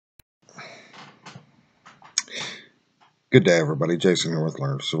Good day, everybody. Jason here with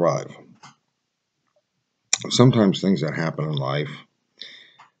Learn to Survive. Sometimes things that happen in life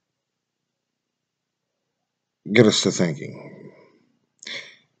get us to thinking.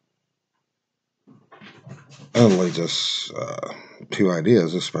 And leads us to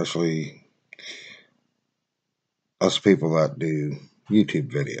ideas, especially us people that do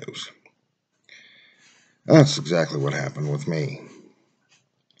YouTube videos. And that's exactly what happened with me.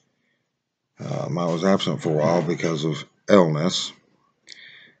 I was absent for a while because of illness,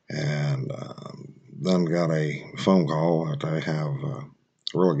 and then got a phone call that I have a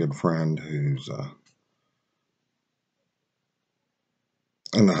really good friend who's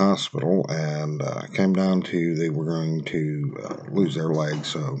in the hospital, and came down to they were going to lose their leg,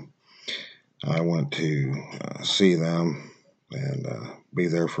 so I went to see them and be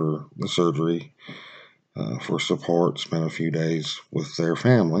there for the surgery, for support, spent a few days with their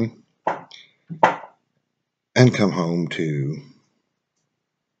family, and come home to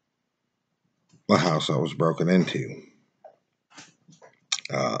the house that was broken into.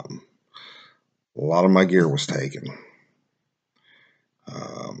 Um, a lot of my gear was taken.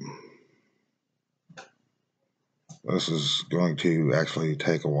 Um, this is going to actually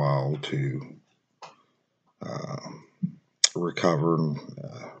take a while to uh, recover and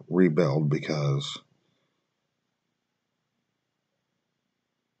rebuild, because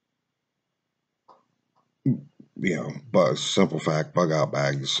but simple fact, bug out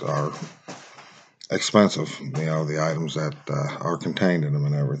bags are expensive. The items that are contained in them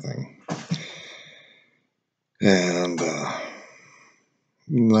and everything. And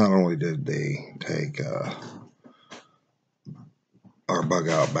not only did they take our bug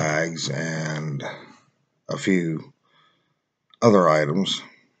out bags and a few other items,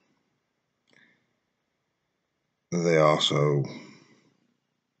 they also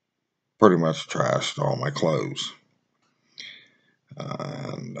pretty much trashed all my clothes.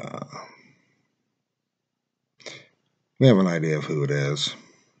 And we have an idea of who it is.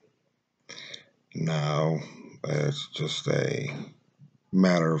 Now it's just a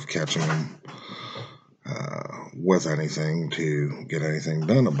matter of catching them with anything to get anything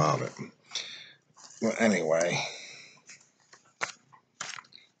done about it. But anyway,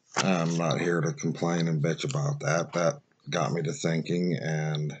 I'm not here to complain and bitch about that. That got me to thinking,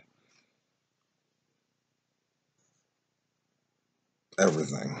 and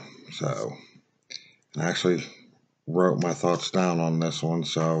everything. So I actually wrote my thoughts down on this one,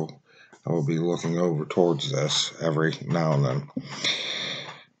 so I will be looking over towards this every now and then.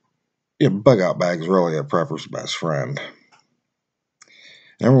 Yeah, bug out bag's really a prepper's best friend.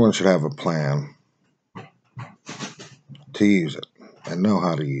 Everyone should have a plan to use it, and know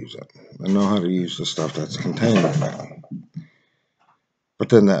how to use it, and know how to use the stuff that's contained in it. But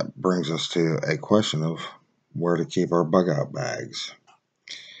then that brings us to a question of where to keep our bug out bags.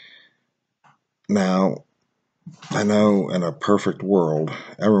 Now, I know in a perfect world,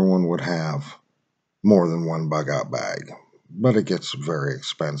 everyone would have more than one bug out bag, but it gets very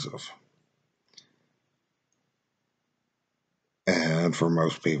expensive. And for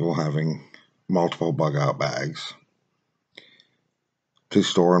most people, having multiple bug out bags to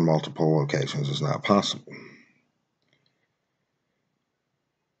store in multiple locations is not possible.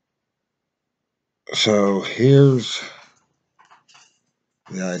 So here's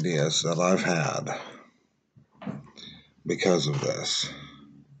the ideas that I've had because of this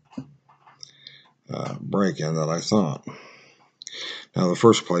break-in that I thought. Now, the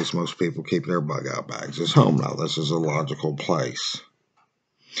first place most people keep their bug out bags is home. Now, this is a logical place,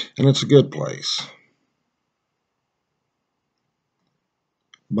 and it's a good place.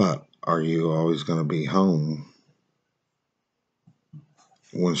 But are you always going to be home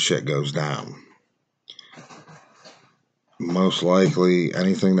when shit goes down? Most likely,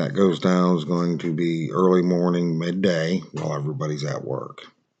 anything that goes down is going to be early morning, midday, while everybody's at work.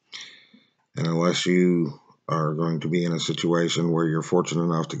 And unless you are going to be in a situation where you're fortunate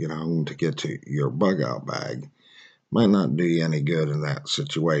enough to get home to get to your bug out bag, might not do you any good in that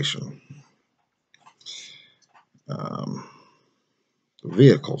situation.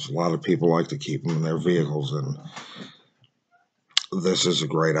 Vehicles. A lot of people like to keep them in their vehicles, and this is a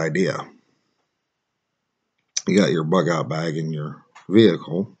great idea. You got your bug out bag in your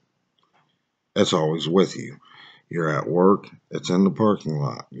vehicle. It's always with you. You're at work, it's in the parking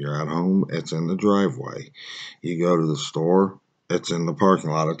lot. You're at home, it's in the driveway. You go to the store, it's in the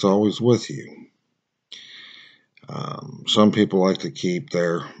parking lot. It's always with you. Some people like to keep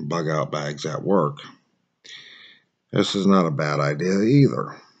their bug out bags at work. This is not a bad idea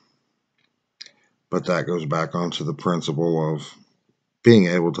either. But that goes back onto the principle of being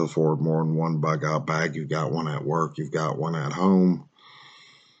able to afford more than one bug out bag. You've got one at work, you've got one at home,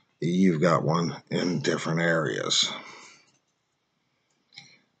 you've got one in different areas.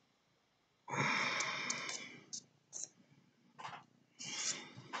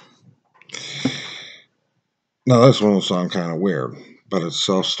 Now this one will sound kind of weird, but it's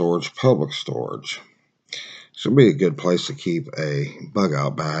self-storage, public storage. Should be a good place to keep a bug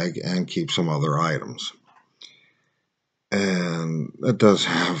out bag and keep some other items. And it does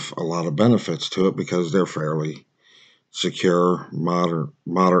have a lot of benefits to it because they're fairly secure,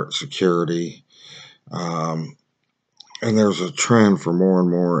 moderate security. And there's a trend for more and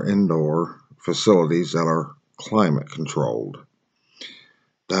more indoor facilities that are climate controlled.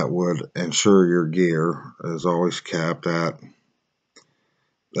 That would ensure your gear is always kept at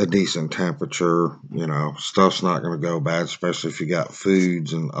a decent temperature. You know, stuff's not going to go bad, especially if you got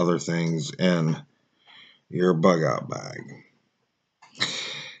foods and other things in your bug out bag.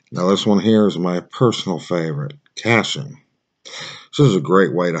 Now this one here is my personal favorite, caching. This is a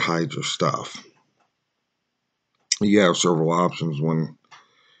great way to hide your stuff. You have several options when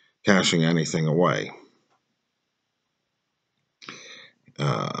caching anything away.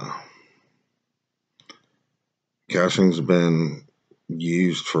 Caching's been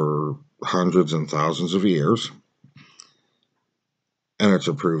used for hundreds and thousands of years, and it's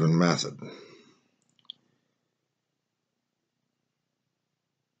a proven method.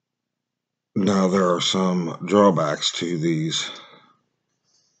 Now there are some drawbacks to these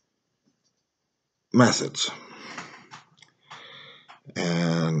methods,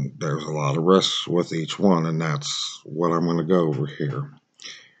 and there's a lot of risks with each one, and that's what I'm going to go over here.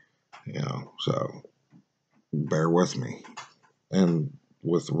 So bear with me. And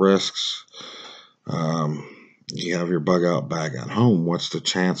with risks, you have your bug out bag at home. What's the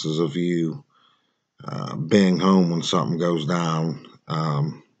chances of you being home when something goes down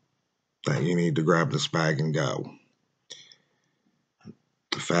that you need to grab this bag and go?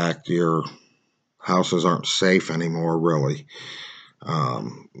 The fact your houses aren't safe anymore, really.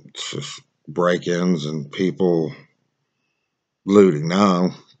 It's just break-ins and people looting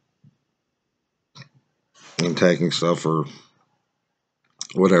now and taking stuff for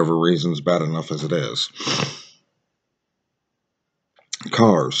whatever reasons, bad enough as it is.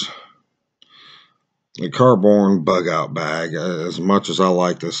 Cars. The car-borne bug-out bag, as much as I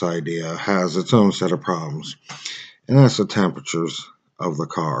like this idea, has its own set of problems, and that's the temperatures of the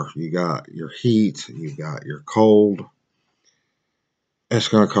car. You got your heat, you got your cold. It's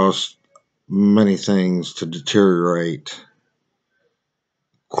going to cause many things to deteriorate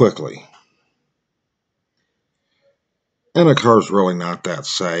quickly. And a car's really not that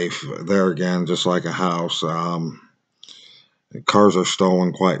safe. There again, just like a house, cars are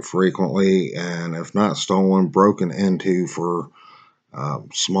stolen quite frequently, and if not stolen, broken into for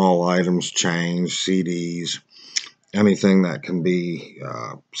small items, change, CDs, anything that can be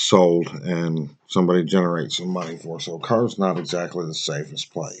sold and somebody generates some money for. So a car's not exactly the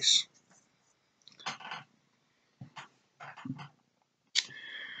safest place.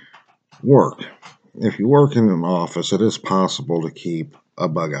 Work. If you work in an office, it is possible to keep a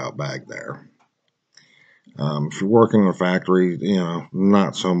bug out bag there. If you work in a factory,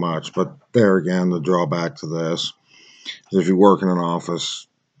 not so much. But there again, the drawback to this is if you work in an office,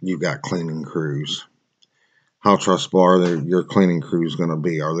 you've got cleaning crews. How trustable are your cleaning crews going to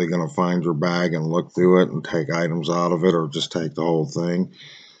be? Are they going to find your bag and look through it and take items out of it, or just take the whole thing?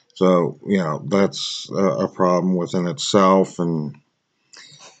 So, that's a problem within itself. And,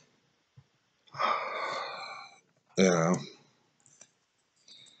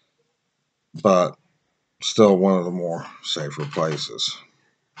 but still one of the more safer places.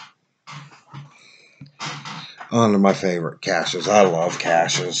 On to my favorite, caches. I love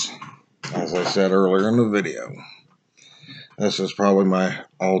caches. As I said earlier in the video, this is probably my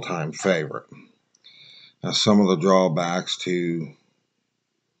all-time favorite. Now, some of the drawbacks to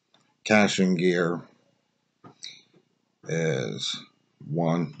caching gear is,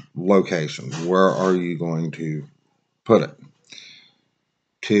 one, location. Where are you going to put it?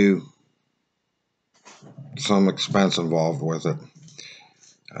 Two, some expense involved with it.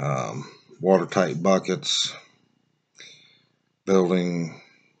 Watertight buckets, building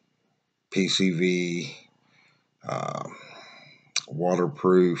PCV,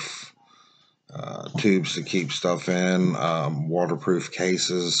 waterproof tubes to keep stuff in, waterproof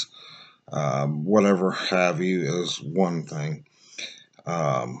cases, whatever have you is one thing.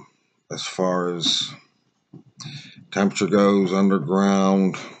 As far as temperature goes,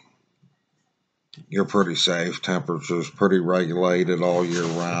 underground, you're pretty safe. Temperature's pretty regulated all year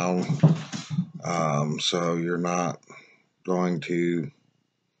round, so you're not going to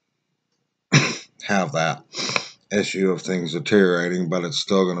have that issue of things deteriorating, but it's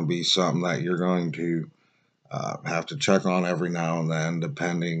still going to be something that you're going to have to check on every now and then,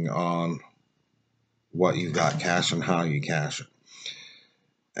 depending on what you've got cash and how you cash it.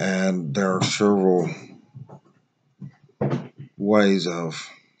 And there are several ways of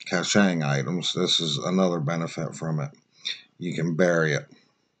caching items. This is another benefit from it. You can bury it.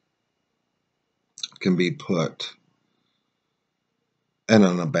 It can be put in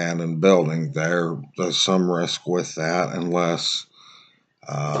an abandoned building. There's some risk with that unless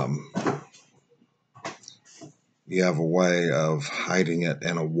you have a way of hiding it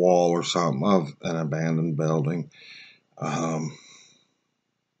in a wall or something of an abandoned building.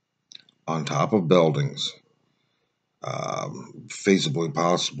 On top of buildings. Feasibly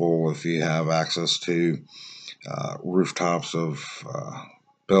possible if you have access to rooftops of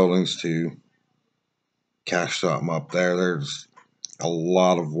buildings to cache something up there. There's a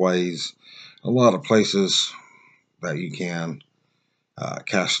lot of ways, a lot of places that you can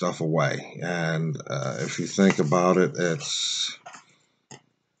cache stuff away. And if you think about it, it's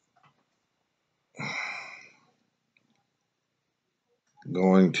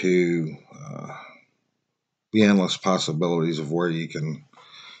going to be endless possibilities of where you can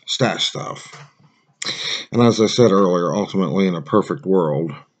stash stuff. And as I said earlier, ultimately in a perfect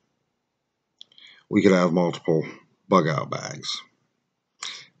world, we could have multiple bug out bags.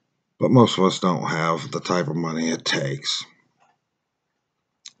 But most of us don't have the type of money it takes.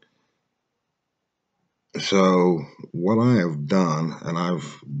 So what I have done, and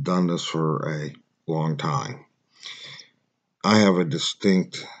I've done this for a long time, I have a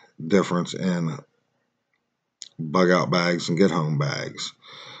distinct difference in bug out bags and get home bags.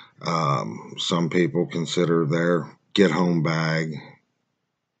 Some people consider their get home bag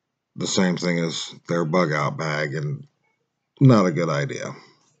the same thing as their bug out bag, and not a good idea.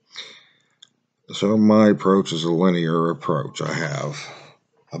 So my approach is a linear approach. I have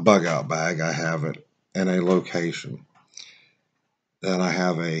a bug out bag, I have it in a location. Then I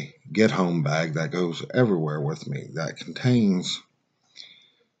have a get home bag that goes everywhere with me that contains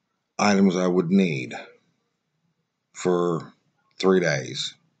items I would need for 3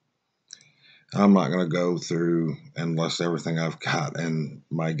 days. I'm not going to go through and list everything I've got in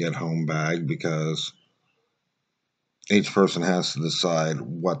my get home bag because each person has to decide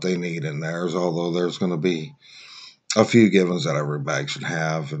what they need in theirs, although there's going to be a few givens that every bag should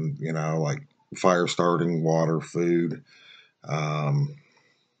have, and like fire starting, water, food,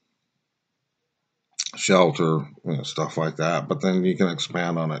 shelter, stuff like that. But then you can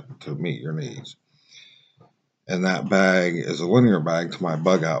expand on it to meet your needs. And that bag is a linear bag to my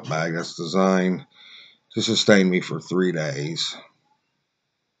bug out bag that's designed to sustain me for 3 days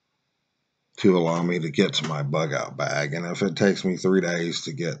to allow me to get to my bug out bag. And if it takes me 3 days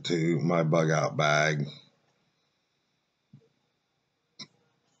to get to my bug out bag,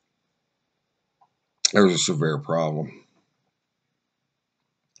 there's a severe problem.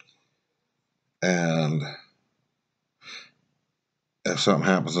 And if something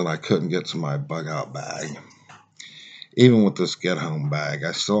happens and I couldn't get to my bug out bag, even with this get home bag,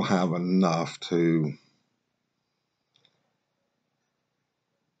 I still have enough to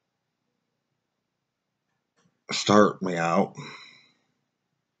start me out,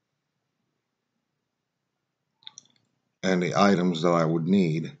 and the items that I would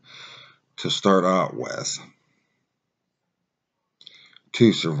need to start out with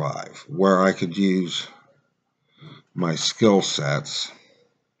to survive, where I could use my skill sets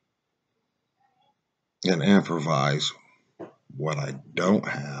and improvise what I don't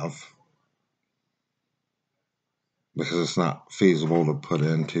have, because it's not feasible to put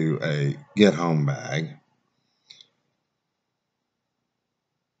into a get home bag,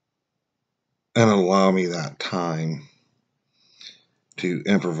 and allow me that time to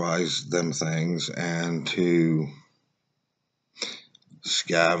improvise them things and to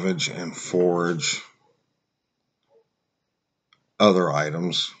scavenge and forage other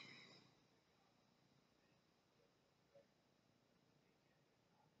items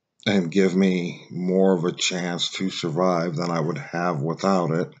and give me more of a chance to survive than I would have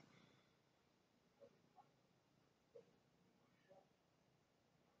without it.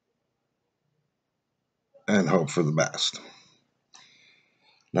 And hope for the best.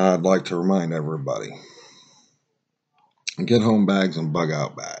 Now I'd like to remind everybody, get home bags and bug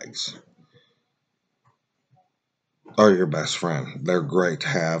out bags are your best friend. They're great to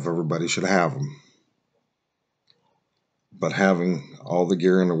have. Everybody should have them. But having all the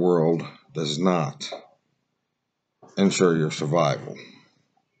gear in the world does not ensure your survival.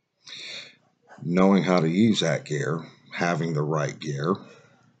 Knowing how to use that gear having the right gear,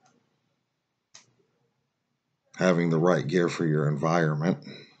 having the right gear for your environment,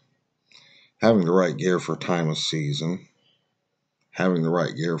 having the right gear for time of season, having the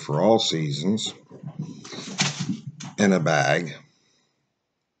right gear for all seasons in a bag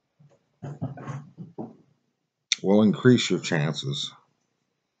will increase your chances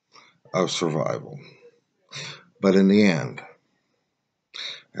of survival. But in the end,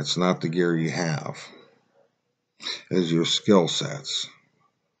 it's not the gear you have, it's your skill sets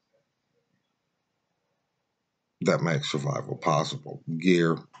that make survival possible.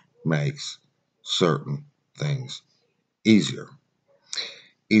 Gear makes certain things easier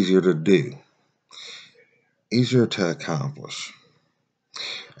to do, easier to accomplish,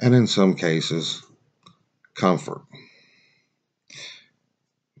 and in some cases, comfort.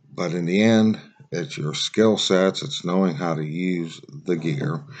 But in the end, it's your skill sets, it's knowing how to use the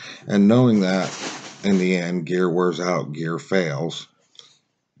gear, and knowing that in the end, gear wears out, gear fails.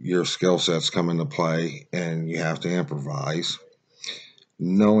 Your skill sets come into play, and you have to improvise.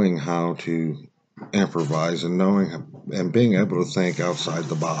 Knowing how to improvise and being able to think outside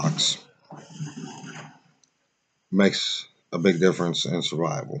the box makes a big difference in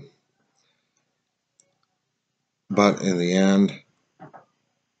survival. But in the end,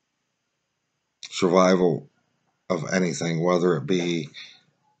 survival of anything, whether it be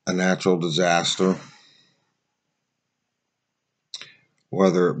a natural disaster,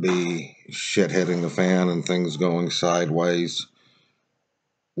 whether it be shit hitting the fan and things going sideways,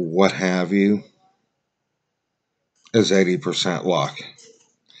 what have you, is 80% luck.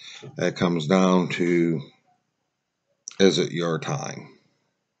 It comes down to, is it your time?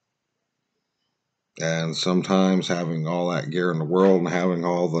 And sometimes having all that gear in the world and having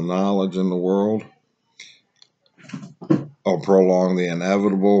all the knowledge in the world will prolong the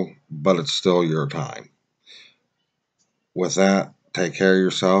inevitable, but it's still your time. With that, take care of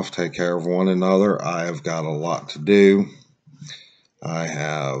yourself, take care of one another. I have got a lot to do. I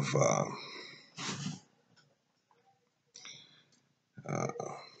have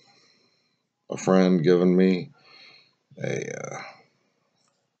a friend giving me a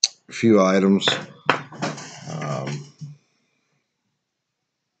few items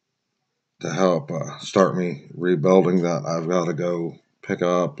to help start me rebuilding that I've got to go pick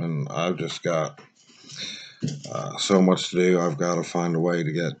up, and I've just got so much to do. I've got to find a way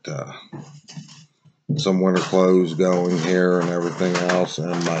to get some winter clothes going here and everything else,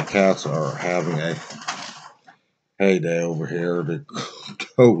 and my cats are having a heyday over here. They're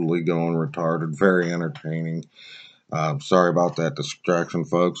totally going retarded. Very entertaining. Sorry about that distraction,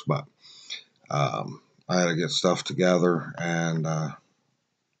 folks, but I had to get stuff together, and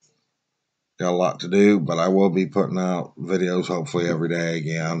got a lot to do, but I will be putting out videos hopefully every day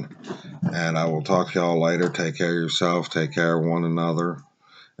again, and I will talk to y'all later. Take care of yourself, take care of one another,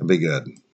 and be good.